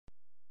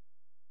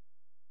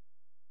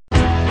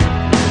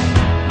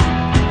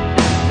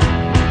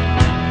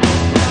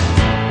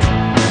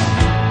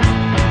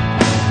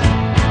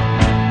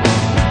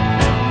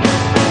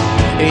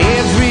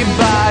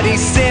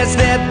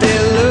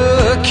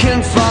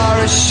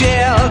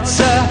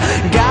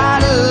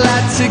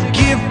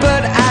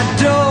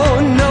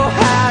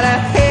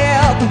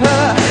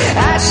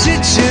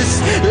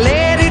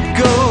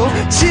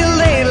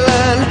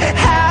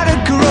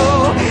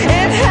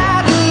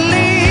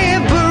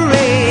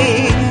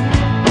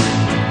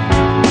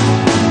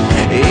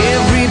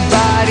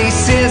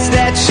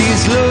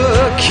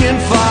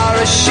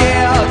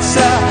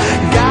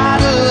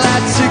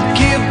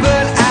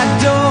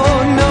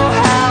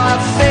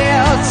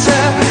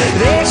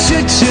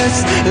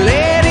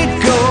let it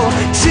go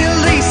till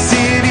these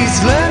cities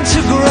learn to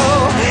grow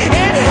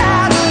and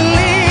how to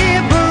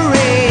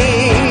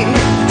liberate.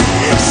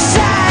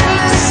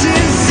 Silence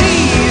is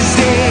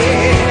easy,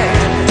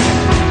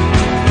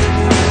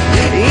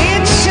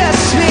 it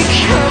just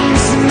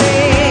becomes me.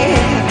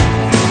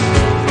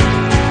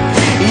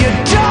 You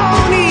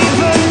don't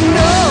even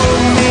know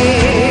me,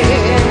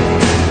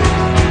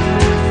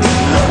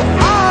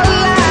 all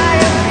lie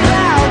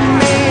about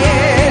me.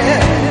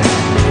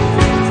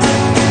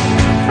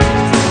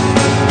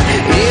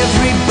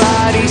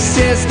 Everybody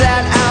says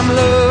that I'm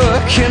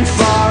looking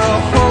for a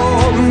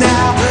home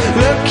now,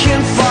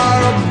 looking for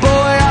a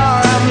boy, or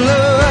I'm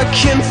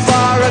looking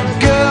for a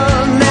girl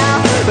now.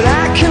 But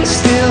I can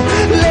still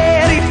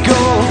let it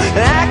go,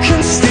 and I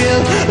can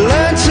still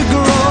learn to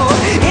grow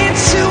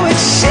into a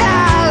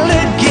child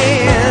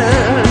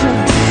again.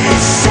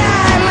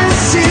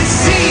 Silence is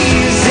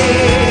easy,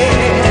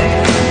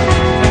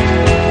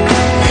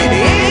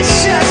 it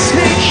just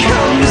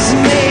becomes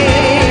me.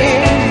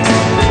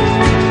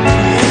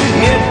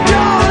 You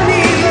don't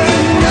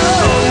even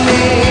know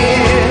me,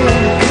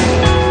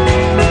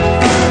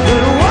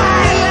 but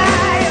why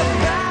lie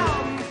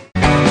about me?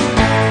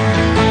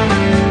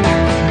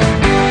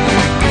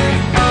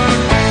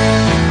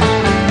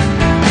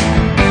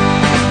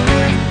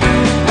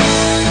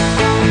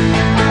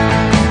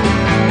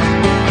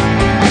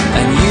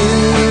 And you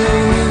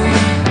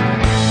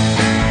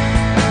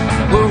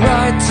were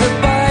right to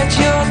bide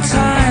your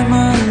time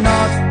and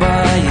not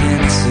buy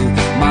into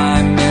my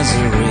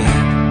misery.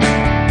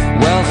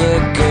 Well, the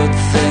good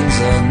things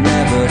are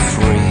never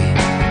free.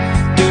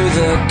 Do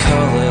the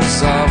colors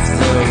of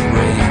the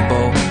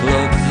rainbow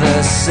look the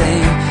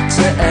same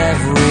to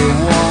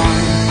everyone?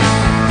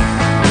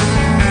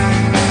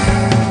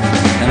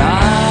 And I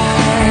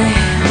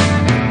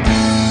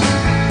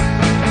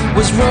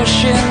was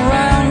rushing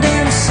round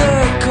in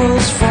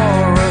circles for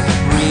a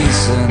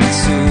reason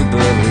to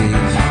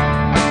believe.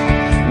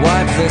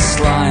 Wipe the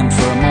slime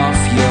from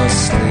off your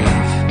sleeve.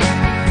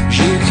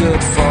 You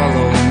could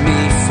follow me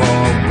for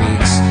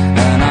weeks,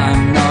 and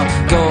I'm not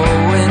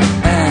going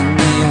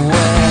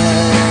anywhere.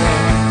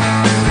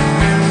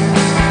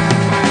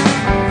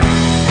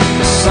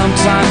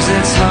 Sometimes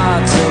it's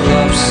hard to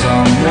love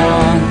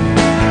someone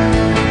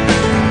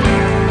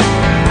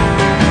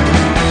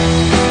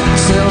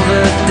till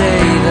the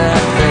day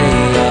that they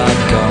are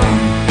gone.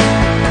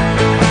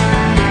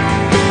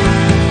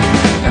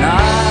 And I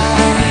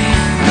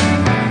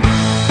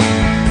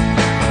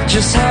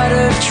just had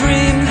a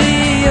dream the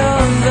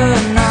other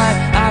night.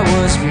 I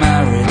was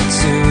married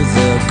to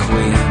the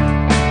Queen,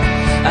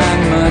 and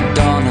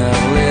Madonna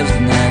lived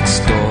next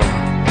door.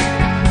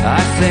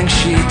 I think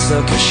she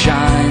took a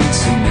shine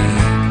to me,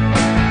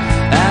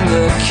 and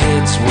the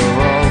kids were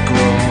all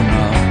grown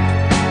up.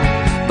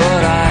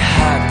 But I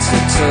had to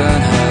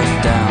turn her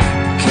down,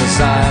 'cause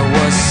I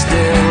was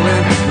still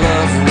in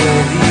love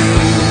with you.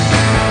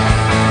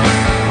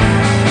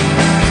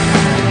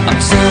 I'm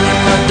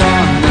turning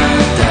Madonna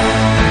down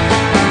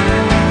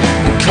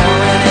and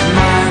calling it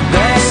my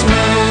best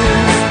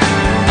move.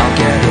 I'll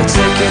get her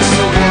tickets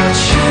to what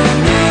she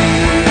needs.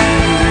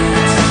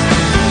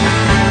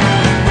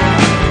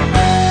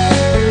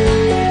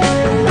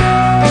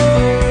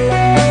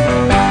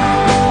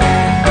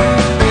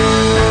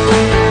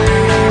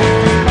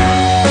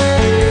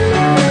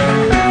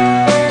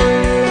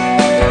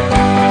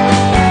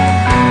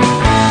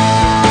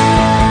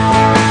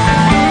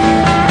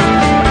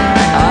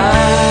 I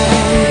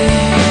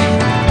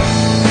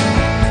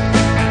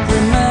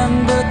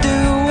remember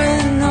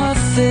doing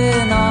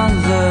nothing on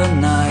the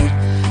night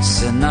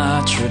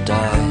Sinatra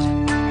died,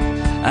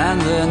 and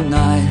the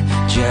night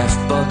Jeff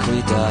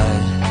Buckley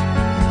died,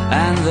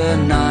 and the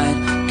night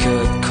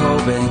Kurt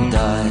Cobain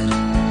died,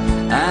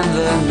 and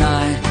the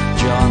night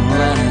John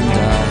Lennon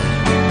died.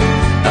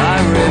 I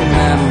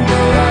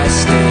remember I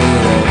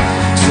stayed up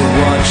to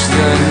watch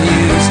the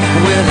news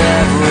with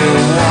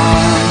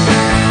everyone,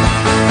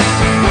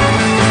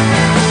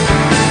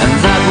 and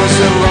that was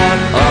a lot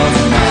of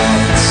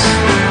nights,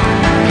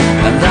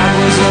 and that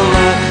was a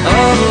lot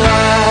of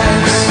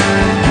lives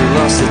who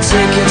lost the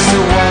tickets to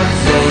what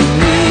they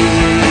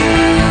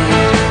need.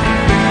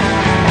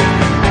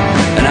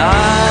 And I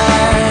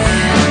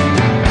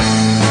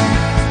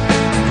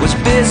was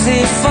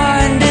busy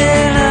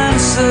finding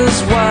answers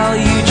while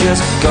you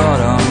just got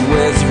on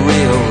with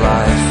real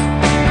life.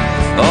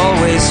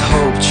 Always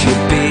hoped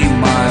you'd be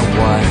my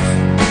wife,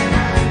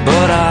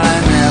 but I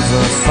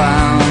never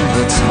found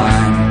the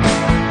time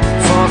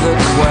for the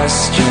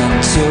question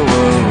to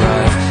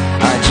arrive.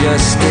 I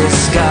just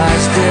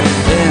disguised it